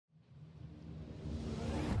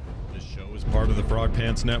is part of the Frog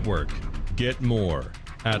Pants Network. Get more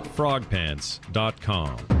at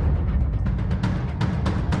frogpants.com.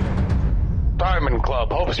 Diamond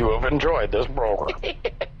Club hopes you have enjoyed this program.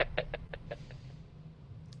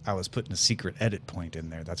 I was putting a secret edit point in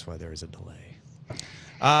there. That's why there is a delay.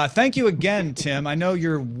 Thank you again, Tim. I know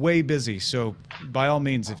you're way busy, so by all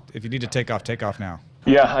means, if you need to take off now.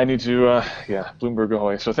 Yeah, I need to, Bloomberg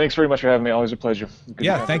away. So thanks very much for having me. Always a pleasure. Good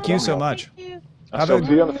Yeah, thank you so much. Thank you. Have a,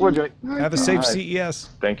 be on the floor, Johnny. Have a safe CES.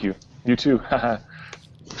 Thank you. You too.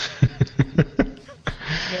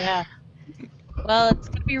 Yeah. Well, it's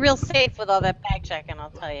going to be real safe with all that bag checking, I'll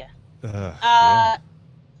tell you. Yeah.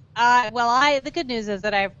 The good news is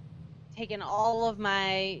that I've taken all of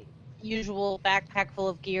my usual backpack full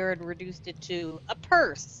of gear and reduced it to a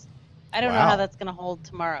purse. I don't know how that's going to hold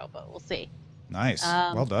tomorrow, but we'll see. Nice.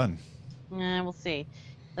 Well done. Yeah, we'll see.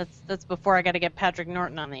 That's before I got to get Patrick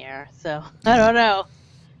Norton on the air, so I don't know.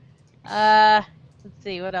 Let's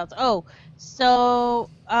see, what else? Oh, so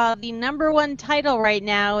the #1 title right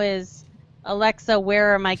now is Alexa,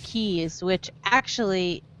 where are my keys? Which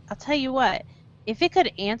actually, I'll tell you what, if it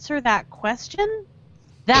could answer that question,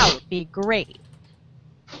 that would be great.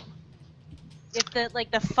 If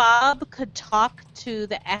the fob could talk to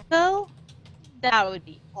the Echo, that would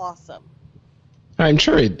be awesome. I'm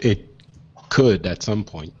sure it could at some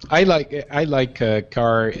point. I like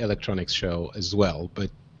car electronics show as well,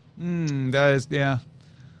 but that is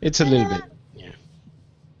it's a little bit.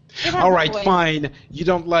 All right, fine. You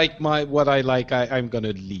don't like what I like. I'm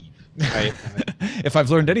gonna leave. If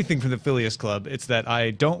I've learned anything from the Phileas Club, it's that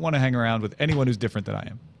I don't want to hang around with anyone who's different than I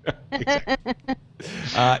am.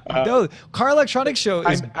 No, car electronics show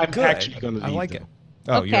is I'm good. Actually going to leave. I like though. it.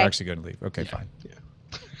 Oh, Okay. you're actually going to leave. Okay, fine. Yeah.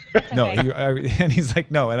 No, and he's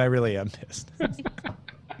like, no, and I really am pissed.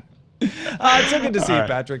 It's so good to see you,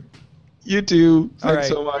 Patrick. You too. All Thanks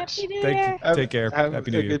right. so much. Happy New Year. Take care. Have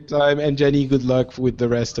Happy a New Year. good time. And Jenny, good luck with the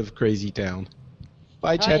rest of Crazy Town.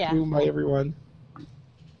 Bye, chat yeah. room. Bye, everyone.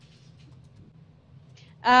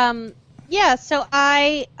 Yeah, so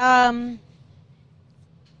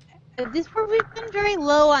we've been very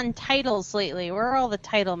low on titles lately. Where are all the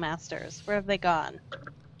title masters? Where have they gone?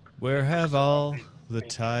 Where have all the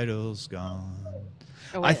titles gone?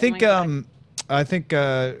 Oh, wait, I think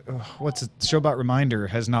what's it? Showbot Reminder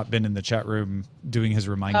has not been in the chat room doing his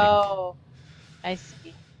reminding. Oh, I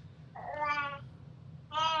see.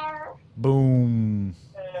 Boom.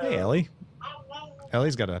 Hey, Ellie.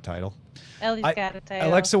 Ellie's got a title. Ellie's got a title.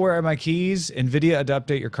 Alexa, where are my keys? NVIDIA had to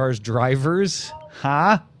update your car's drivers.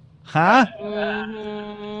 Huh? Huh?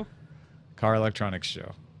 Mm-hmm. Car electronics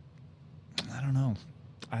show. I don't know.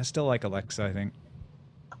 I still like Alexa, I think.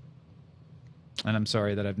 And I'm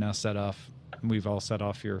sorry that I've now set off. We've all set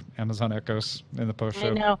off your Amazon Echoes in the post show.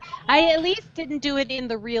 I know. I at least didn't do it in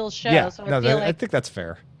the real show. Yeah, so I think that's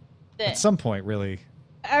fair. that At some point, really.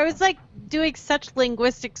 I was like doing such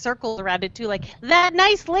linguistic circles around it too, like that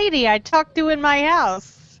nice lady I talked to in my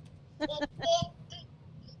house.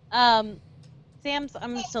 I'm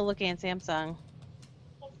still looking at Samsung.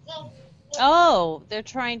 Oh, they're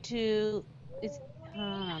trying to. I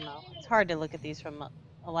don't know. It's hard to look at these from a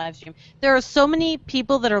live stream. There are so many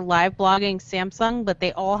people that are live blogging Samsung, but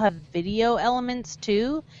they all have video elements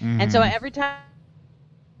too, and so every time.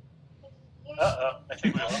 I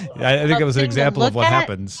think we lost. I think it was an thing to example of look what at.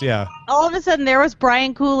 happens. Yeah. All of a sudden, there was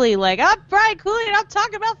Brian Cooley, like, I'm Brian Cooley, and I'm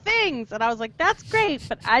talking about things. And I was like, that's great,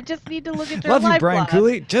 but I just need to look at your Love live you, Brian blog.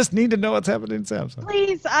 Cooley. Just need to know what's happening in Samsung.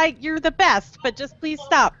 Please, you're the best, but just please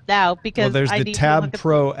stop now because Well, there's I the need to Tab look at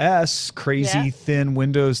Pro S, crazy Yeah. thin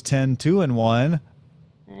Windows 10 2-in-1.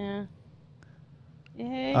 Yeah.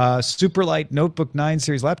 Yeah. Super light Notebook 9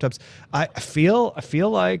 series laptops. I feel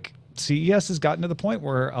like CES has gotten to the point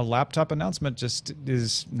where a laptop announcement just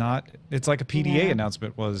is not. It's like a PDA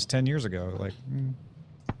announcement was 10 years ago. Like,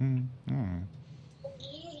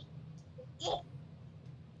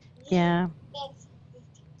 Yeah.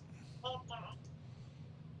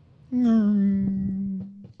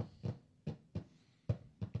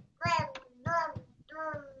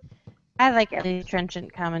 I like Ellie's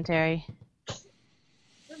trenchant commentary.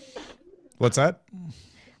 What's that?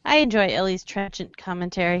 I enjoy Ellie's trenchant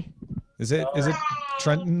commentary. Is it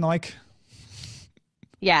Trenton like?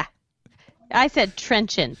 Yeah. I said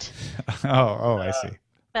trenchant. Oh, I see.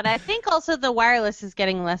 But I think also the wireless is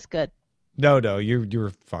getting less good. No, you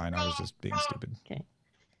were fine. I was just being stupid. Okay.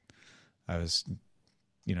 I was,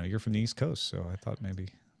 you're from the East Coast, so I thought maybe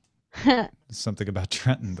something about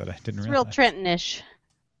Trenton that I didn't It's realize. real Trenton-ish.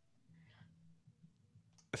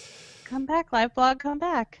 Come back, live blog, come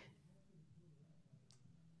back.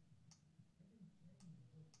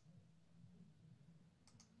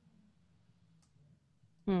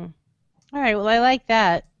 All right. Well, I like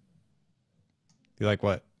that. You like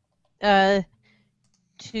what? To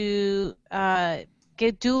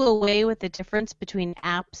do away with the difference between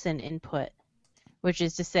apps and input, which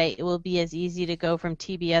is to say it will be as easy to go from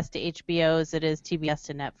TBS to HBO as it is TBS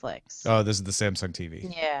to Netflix. Oh, this is the Samsung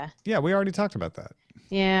TV. Yeah. Yeah, we already talked about that.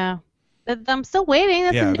 Yeah. But I'm still waiting.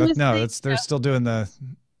 That's the newest thing. They're still doing the.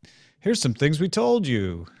 Here's some things we told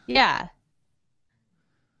you. Yeah.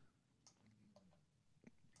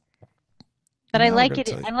 But I like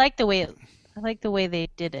it. I like the way they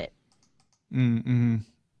did it. Mm-hmm.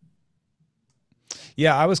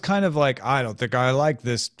 Yeah, I was kind of like, I don't think I like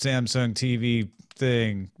this Samsung TV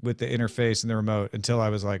thing with the interface and the remote until I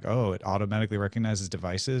was like, oh, it automatically recognizes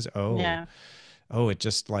devices. Oh, yeah. Oh, it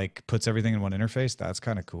just like puts everything in one interface. That's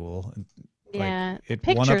kind of cool. Yeah, like,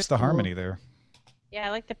 it one-ups the harmony there. Yeah, I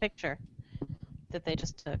like the picture that they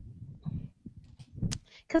just took.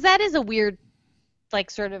 Because that is a weird, like,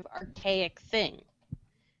 sort of archaic thing.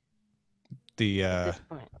 At this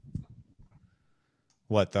point.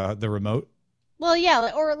 What, the remote? Well,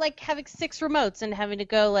 yeah, or like having 6 remotes and having to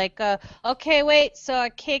go like, okay, wait, so I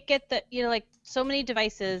can't get the, like so many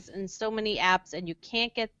devices and so many apps, and you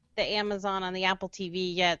can't get the Amazon on the Apple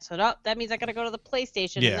TV yet, so that means I got to go to the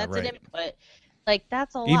PlayStation, and that's an input. Like,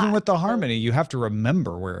 that's a lot. Even with the harmony, you have to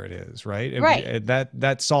remember where it is, right? Right.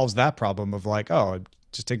 That solves that problem of like, oh,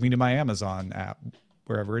 just take me to my Amazon app,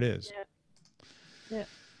 wherever it is. Yeah.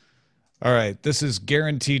 All right, this is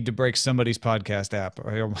guaranteed to break somebody's podcast app.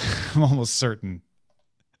 I'm almost certain.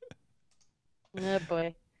 Oh,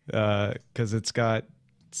 boy. Because it's got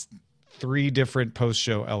 3 different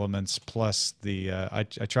post-show elements plus the... I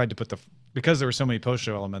tried to put because there were so many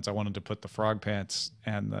post-show elements, I wanted to put the Frog Pants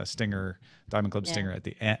and the Stinger, Diamond Club Stinger at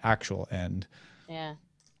the actual end. Yeah.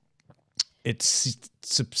 It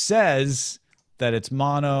says that it's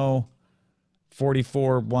mono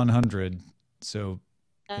 44-100, so...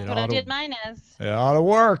 That's what I did mine as. It ought to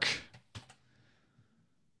work.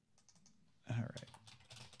 All right.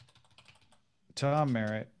 Tom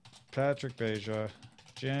Merritt, Patrick Beja,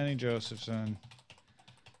 Jenny Josephson,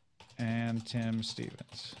 and Tim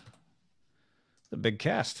Stevens. The big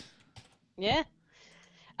cast. Yeah.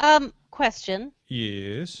 Question.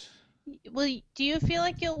 Yes. Do you feel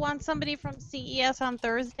like you'll want somebody from CES on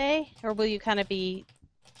Thursday, or will you kind of be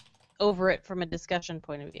over it from a discussion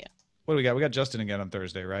point of view? What do we got? We got Justin again on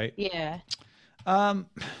Thursday, right? Yeah.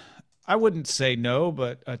 I wouldn't say no,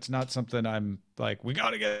 but it's not something I'm like, we got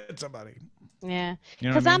to get somebody. Yeah.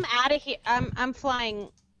 Because I'm out of here. I'm flying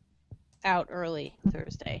out early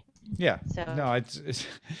Thursday. Yeah. So. No, it's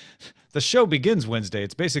the show begins Wednesday.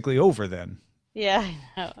 It's basically over then. Yeah,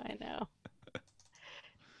 I know.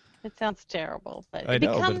 It sounds terrible, but but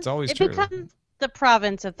it's always true. It becomes the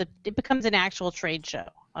province of it becomes an actual trade show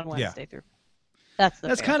on Wednesday through.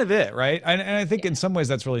 That's kind of it, right? And I think in some ways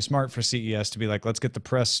that's really smart for CES to be like, let's get the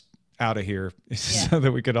press out of here so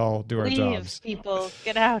that we could all do our jobs. People,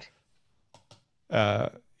 get out.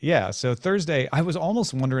 Yeah, so Thursday, I was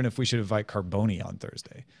almost wondering if we should invite Carboni on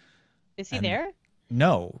Thursday. Is he there?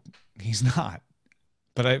 No, he's not.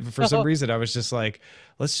 But for some reason, I was just like,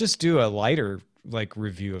 let's just do a lighter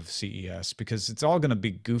review of CES because it's all going to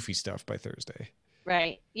be goofy stuff by Thursday.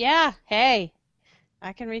 Right. Yeah. Hey.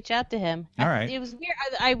 I can reach out to him. All right. It was weird.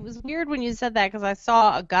 I was weird when you said that because I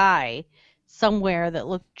saw a guy somewhere that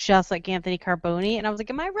looked just like Anthony Carboni, and I was like,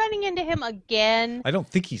 "Am I running into him again?" I don't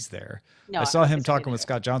think he's there. No, I saw him talking with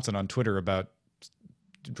Scott Johnson on Twitter about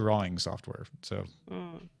drawing software. So.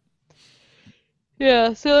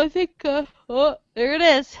 Yeah. So I think. Oh, there it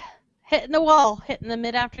is, hitting the wall, hitting the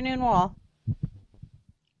mid-afternoon wall.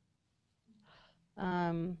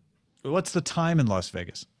 What's the time in Las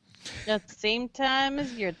Vegas? At the same time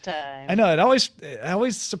as your time. I know, it always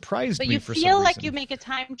surprised me for some reason. But you feel like you make a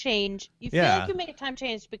time change. You feel like you make a time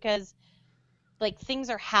change because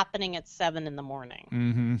things are happening at 7 in the morning.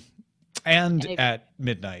 Mm-hmm. And at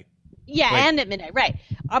midnight. Yeah, and at midnight, right.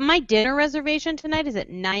 My dinner reservation tonight is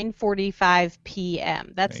at 9:45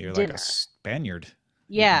 p.m. That's you're dinner. Like a Spaniard.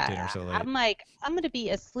 Yeah. Dinner so late. I'm like, I'm going to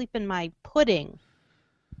be asleep in my pudding.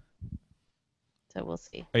 So we'll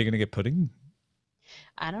see. Are you going to get pudding?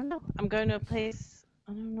 I don't know. I'm going to a place.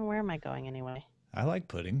 I don't know where am I going anyway. I like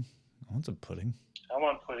pudding. I want some pudding. I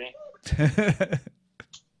want pudding.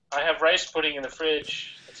 I have rice pudding in the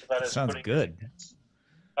fridge. That's about as sounds pudding good.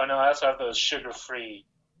 Oh no, I also have those sugar-free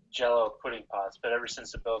Jell-O pudding pots. But ever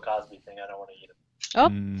since the Bill Cosby thing, I don't want to eat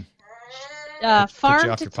them.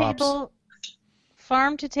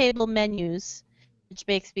 Farm to table menus, which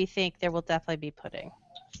makes me think there will definitely be pudding.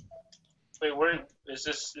 Wait, where is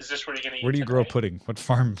this? Is this where you're gonna eat? Where do you grow tonight? pudding? What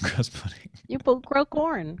farm grows pudding? You both grow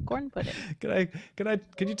corn pudding.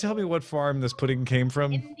 Can you tell me what farm this pudding came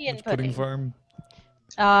from? Indian Which pudding pudding.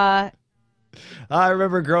 farm? I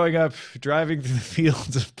remember growing up driving through the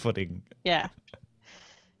fields of pudding. Yeah.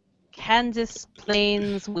 Kansas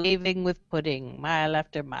plains waving with pudding, mile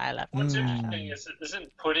after mile after What's mile. interesting is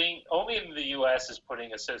isn't pudding only in the U.S. is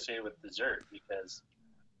pudding associated with dessert because,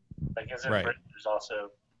 like, as in Right. Britain, there's also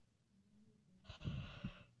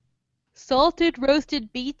Salted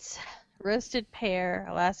roasted beets, roasted pear,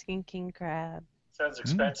 Alaskan king crab. sounds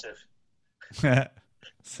expensive.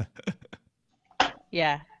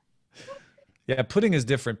 Yeah. Yeah, pudding is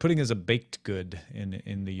different. Pudding is a baked good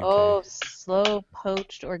in the UK. Oh, slow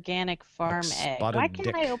poached organic farm Like egg. spotted Why can't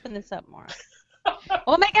dick. I open this up more?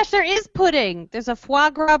 Oh my gosh, there is pudding. There's a foie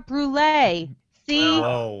gras brulee. See?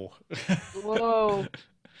 Whoa. Whoa.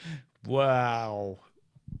 Wow.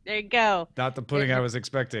 There you go. Not the pudding I was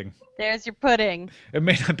expecting. There's your pudding. It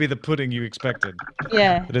may not be the pudding you expected,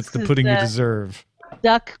 Yeah. but it's the this is pudding you deserve.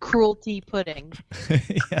 Duck cruelty pudding.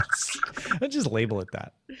 Yes. Let's just label it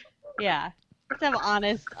that. Yeah. Let's have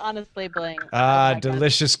honest labeling. Ah, Oh my God.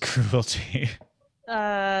 delicious cruelty.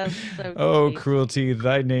 So Oh, tasty. cruelty,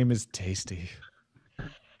 thy name is tasty.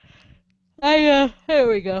 Here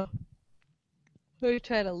we go. Let me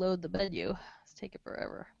try to load the menu. It's taking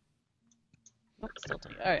forever. Nope, still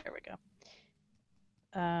taking. All right, here we go.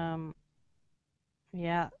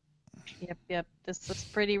 Yeah. Yep. This looks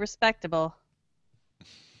pretty respectable.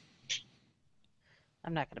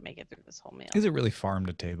 I'm not gonna make it through this whole meal. Is it really farm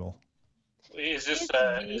to table? Is this? It's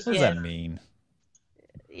What does Yeah. that mean?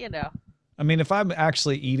 You know. I mean, if I'm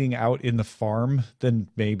actually eating out in the farm, then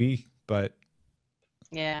maybe, but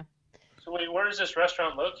Yeah. So wait, where is this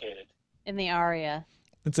restaurant located? In the Aria.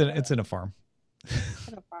 it's in a farm. It's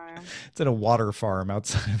in a farm. It's in a water farm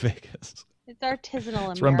outside of Vegas. It's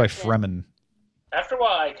artisanal. It's run by American. Fremen. After a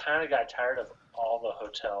while, I kind of got tired of all the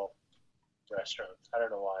hotel restaurants. I don't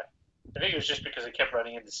know why. I think it was just because I kept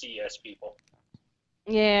running into CES people.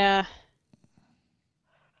 Yeah.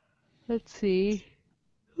 Let's see.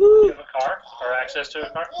 You have a car or access to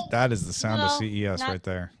a car? That is the sound of No, CES not- right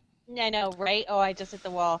there. I know, right? Oh, I just hit the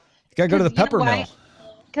wall. You gotta go to the 'Cause you know pepper why? mill.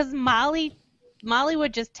 Because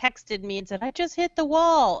Mollywood just texted me and said, I just hit the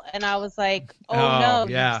wall. And I was like, oh, no.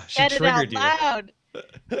 yeah, You she said it out triggered you. loud.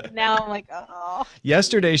 Now I'm like, oh.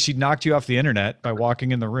 Yesterday, she knocked you off the internet by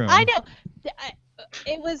walking in the room. I know.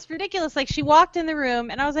 It was ridiculous. Like, she walked in the room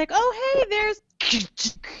and I was like, oh, hey, there's.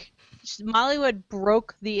 Mollywood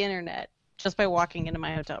broke the internet just by walking into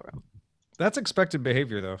my hotel room. That's expected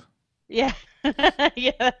behavior, though. Yeah.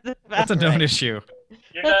 Yeah. That's a known issue.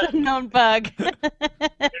 You're That's not, a known bug. you're not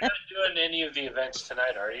doing any of the events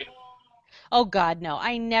tonight, are you? Oh, God, no.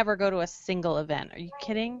 I never go to a single event. Are you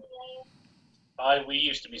kidding? We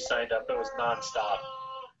used to be signed up. It was nonstop.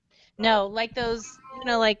 No, like those,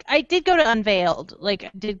 like I did go to Unveiled. Like,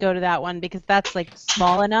 I did go to that one because that's like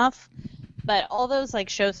small enough. But all those like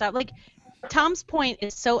show stuff, like Tom's point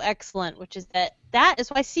is so excellent, which is that is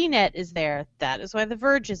why CNET is there. That is why The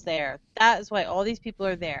Verge is there. That is why all these people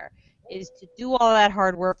are there, is to do all that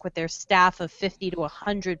hard work with their staff of 50 to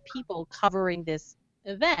 100 people covering this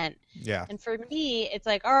event. Yeah. And for me, it's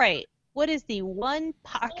like, all right, what is the one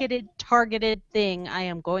pocketed, targeted thing I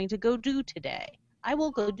am going to go do today? I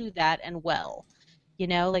will go do that and well.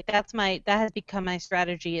 Like that has become my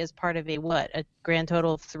strategy as part of a grand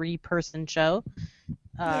total of 3-person show.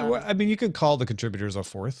 Yeah, well, I mean, you could call the contributors a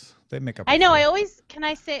fourth. They make up. I know.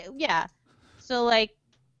 fourth. Yeah. So like,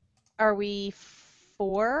 are we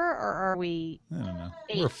 4 or are we? I don't know.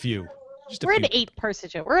 8? We're a few. Just a We're few. an 8-person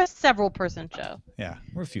show. We're a several-person show. Yeah,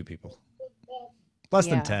 we're a few people. Less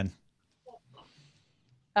than Yeah. 10.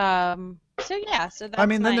 So yeah. So that's I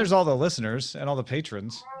mean, then my- there's all the listeners and all the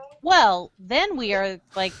patrons. Well, then we are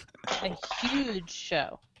like a huge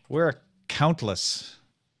show. We're countless.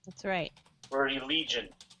 That's right. We're a legion.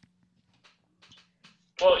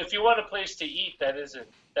 Well, if you want a place to eat that isn't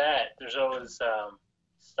that, there's always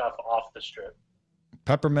stuff off the strip.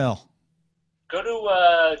 Pepper Mill. Go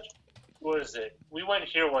to, what is it? We went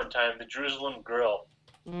here one time, the Jerusalem Grill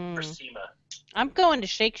for SEMA. I'm going to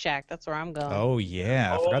Shake Shack. That's where I'm going. Oh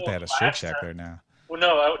yeah, I forgot they had a Shake last Shack time. there now.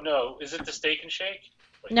 Well, no. Is it the Steak and Shake?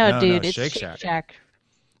 Wait, No, No, dude, no, it's Shake Shake Shack. Shack.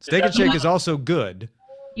 Steak and that- Shake is also good.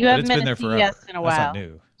 You But haven't it's been been there to forever. CES in a That's while. not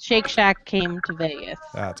new. Shake Shack came to Vegas.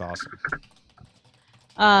 That's awesome.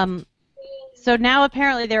 So now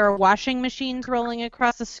apparently there are washing machines rolling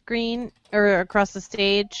across the screen or across the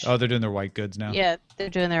stage. Oh, they're doing their white goods now. Yeah, they're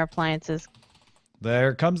doing their appliances.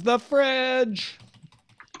 There comes the fridge.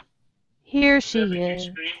 Here she the big is.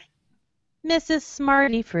 screen. Mrs.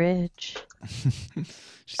 Smarty Fridge.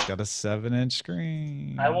 She's got a 7-inch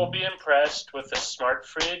screen. I will be impressed with a smart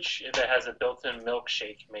fridge if it has a built-in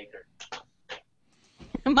milkshake maker.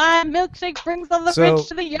 My milkshake brings all the fridge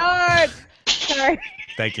to the yard. Sorry.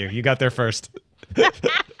 Thank you. You got there first.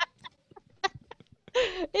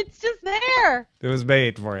 It's just there. It was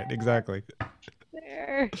made for it. Exactly.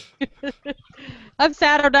 There. I'm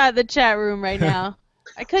sad I'm not in the chat room right now.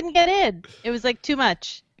 I couldn't get in. It was like too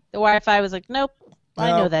much. The Wi-Fi was like, nope.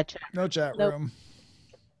 I know that chat. No chat Nope. room.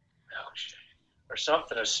 Or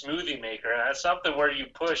something, a smoothie maker. Something where you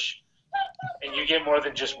push and you get more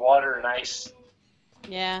than just water and ice.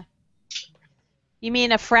 Yeah. You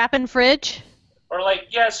mean a frappin' fridge? Or like,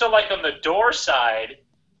 yeah, so like on the door side,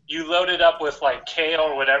 you load it up with like kale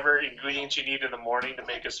or whatever ingredients you need in the morning to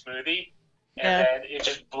make a smoothie, and then it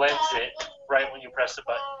just blends it right when you press the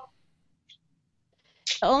button.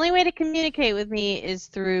 The only way to communicate with me is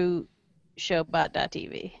through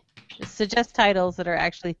showbot.tv. Just suggest titles that are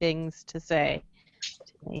actually things to say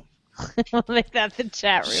to me. I'll make that the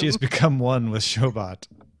chat room. She has become one with Showbot.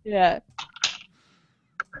 Yeah.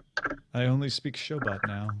 I only speak Showbot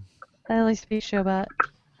now. I only speak showbot.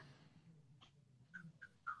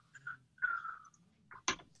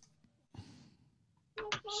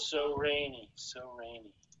 So rainy, so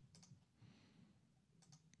rainy.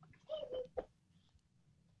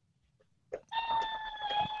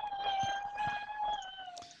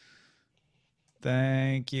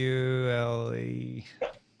 Thank you, Ellie.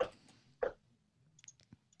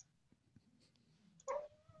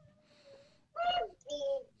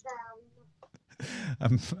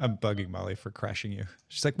 I'm bugging Molly for crashing you.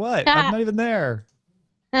 She's like, "What? I'm not even there."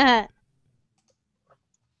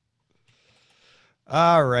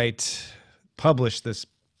 All right. Publish this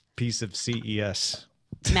piece of CES.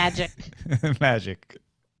 Magic. Magic.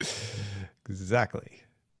 Exactly.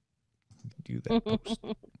 Do that post.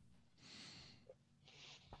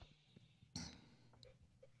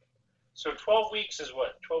 So 12 weeks is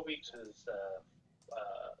what? 12 weeks is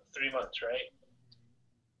 3 months, right?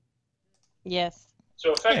 Yes.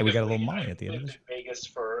 So effectively, Yeah, we got a little money at the end of I this. lived in Vegas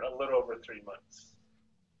for a little over 3 months.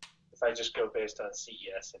 If I just go based on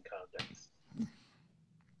CES and context.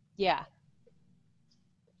 Yeah.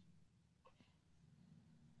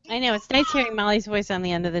 I know. It's nice hearing Molly's voice on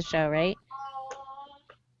the end of the show, right?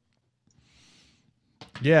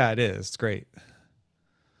 Yeah, it is. It's great.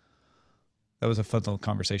 That was a fun little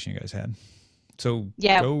conversation you guys had. So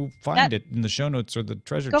go find it in the show notes or the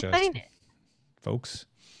treasure chest. Go find it, folks.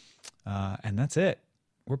 And that's it.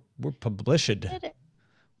 We're publishitated.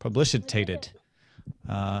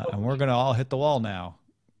 And we're gonna all hit the wall now.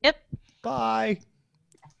 Yep. Bye.